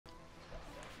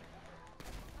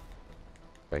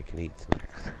I can eat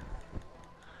snacks.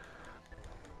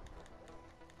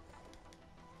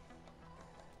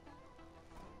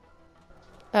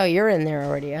 Oh, you're in there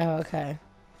already. Oh, okay.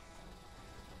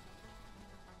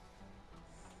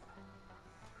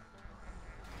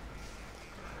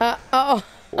 Oh.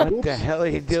 What the hell are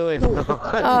you doing?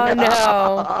 Oh,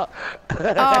 no.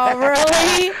 Oh,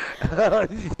 really? Oh,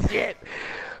 shit.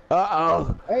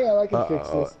 Uh-oh. Hey, I can fix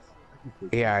Uh-oh. this.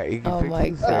 Yeah, you can Oh, fix my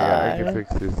this. Yeah, I can God.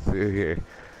 fix this too. Here.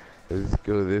 Let's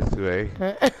go this way.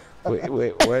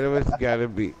 Wait, one of us gotta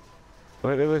be...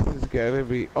 One of us is gotta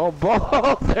be... Oh,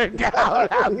 both are down!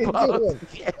 What are you doing?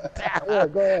 Get down! Yeah,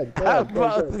 go ahead. Go How ahead. Go,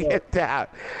 both go, get down!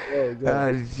 go. Go.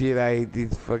 Oh, shit, I hate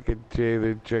these fucking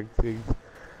trailer truck things.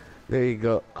 There you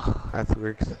go. Oh, that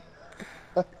works.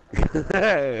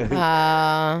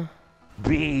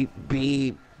 Beep,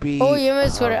 beep, beep. Oh, you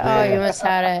almost would. Oh, you man. almost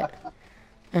had it.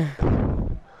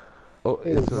 Oh,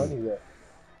 Hey, this there's one. money there.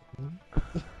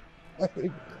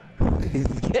 He's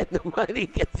getting the money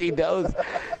because he knows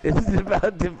this is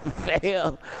about to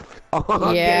fail. Oh,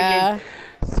 I'm Yeah. gonna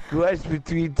get squished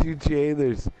between two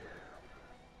trailers.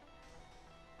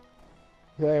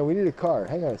 Yeah, we need a car.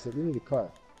 Hang on a second. We need a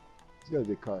car. Let's go to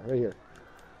the car. Right here.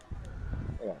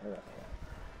 Hang on.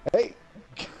 Hey!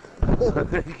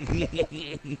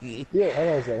 Here, hang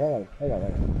on a second. Hang on.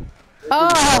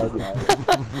 Oh.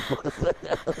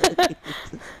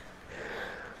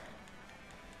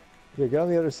 Here, get on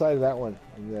the other side of that one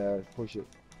and push it.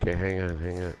 Okay, hang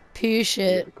on. Push Get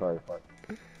it. the car apart.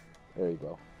 There you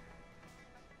go.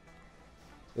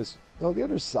 No, the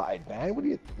other side, man. What do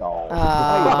you? No.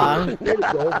 Way to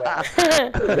go,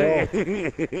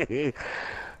 man.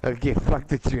 Okay, fuck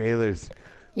the trailers.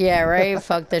 Yeah, right?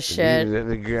 Fuck this shit. Let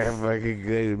me grab fucking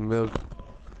good milk.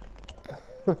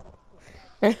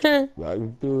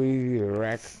 I'm too easy to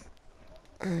wreck.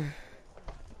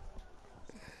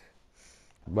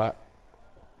 But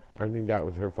I think that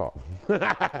was her fault.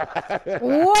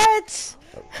 What?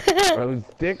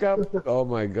 Stick up? Oh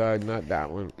my god, not that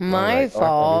one. My Alright,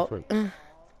 fault. this one.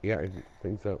 Yeah, I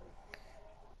think so.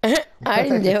 I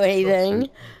didn't do anything.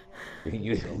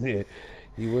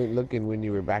 You weren't looking when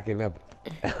you were backing up.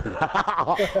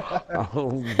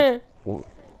 Oh.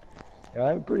 Yeah,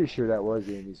 I'm pretty sure that was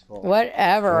Amy's fault.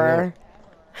 Whatever.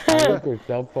 I looked, her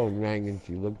cell phone rang and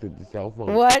she looked at the cell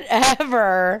phone.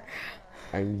 Whatever.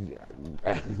 And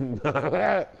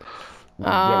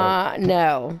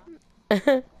no.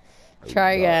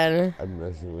 Try again. I'm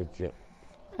messing with you.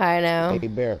 I know. Hey,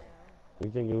 Bear, you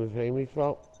think it was Amy's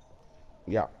fault?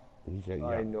 Yeah. He said, yeah.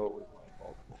 I know it was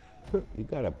my fault. You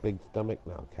got a big stomach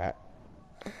now, cat.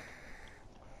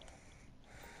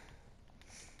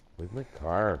 Where's my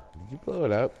car? Did you blow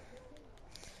it up?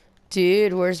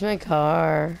 Dude, where's my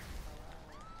car?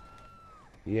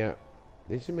 Yeah.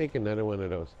 They should make another one of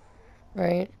those.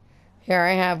 Right. Here,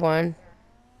 I have one.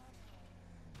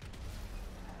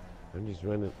 I'm just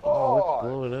running. Oh, it's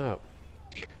blowing up.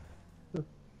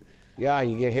 Yeah,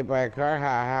 you get hit by a car? Ha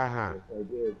ha ha. Yes, I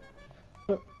did.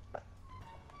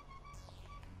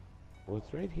 Well,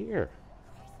 it's right here.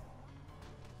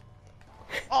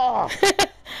 Oh!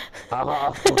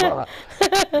 Oh!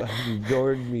 You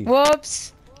ignored me.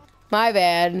 Whoops. My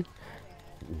bad.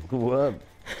 Whoop.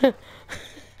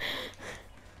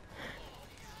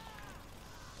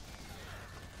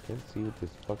 Can't see with this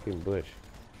fucking bush.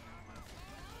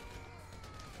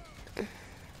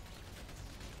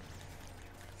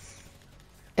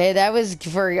 Hey, that was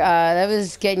for that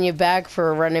was getting you back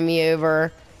for running me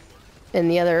over in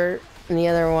the other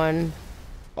one.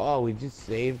 Oh, we just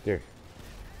saved her.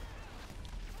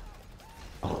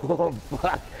 Oh,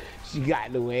 fuck. She got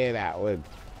in the way of that one.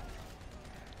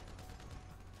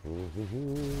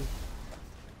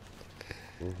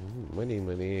 Money,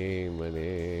 money,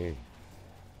 money.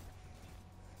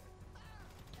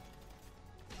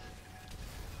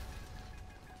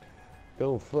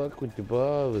 Don't fuck with the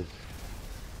balls.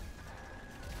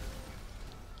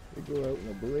 We go out in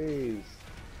a blaze.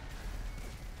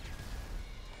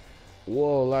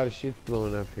 Whoa, a lot of shit's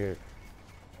blowing up here.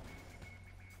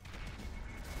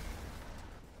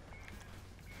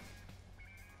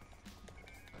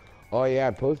 Oh yeah,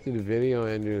 I posted a video,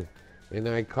 Andrew, and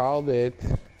I called it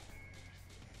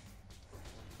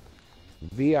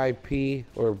VIP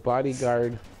or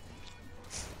bodyguard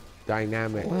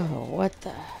dynamic. Whoa, what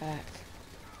the heck?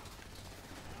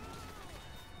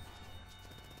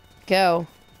 Go.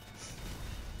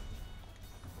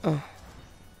 Oh.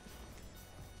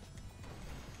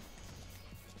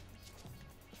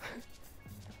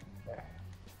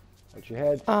 Watch your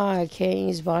head. Oh, I can't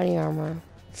use body armor.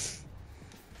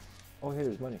 Oh, here,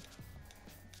 there's money.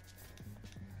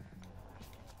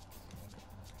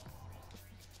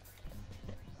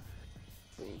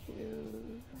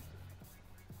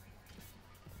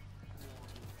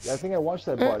 I think I watched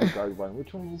that bodyguard one.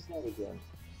 Which one was that again?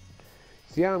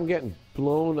 See how I'm getting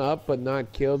blown up but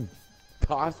not killed,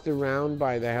 tossed around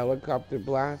by the helicopter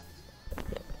blast?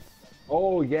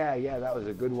 Oh yeah, that was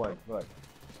a good one. Look.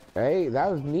 Hey, that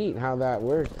was neat how that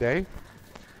worked, eh?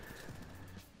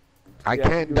 I Yeah,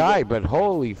 can't die, but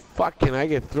holy fuck, can I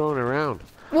get thrown around?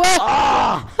 Whoa!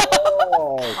 Ah!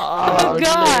 Oh, Oh, God.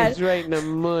 nice, right in the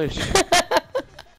mush.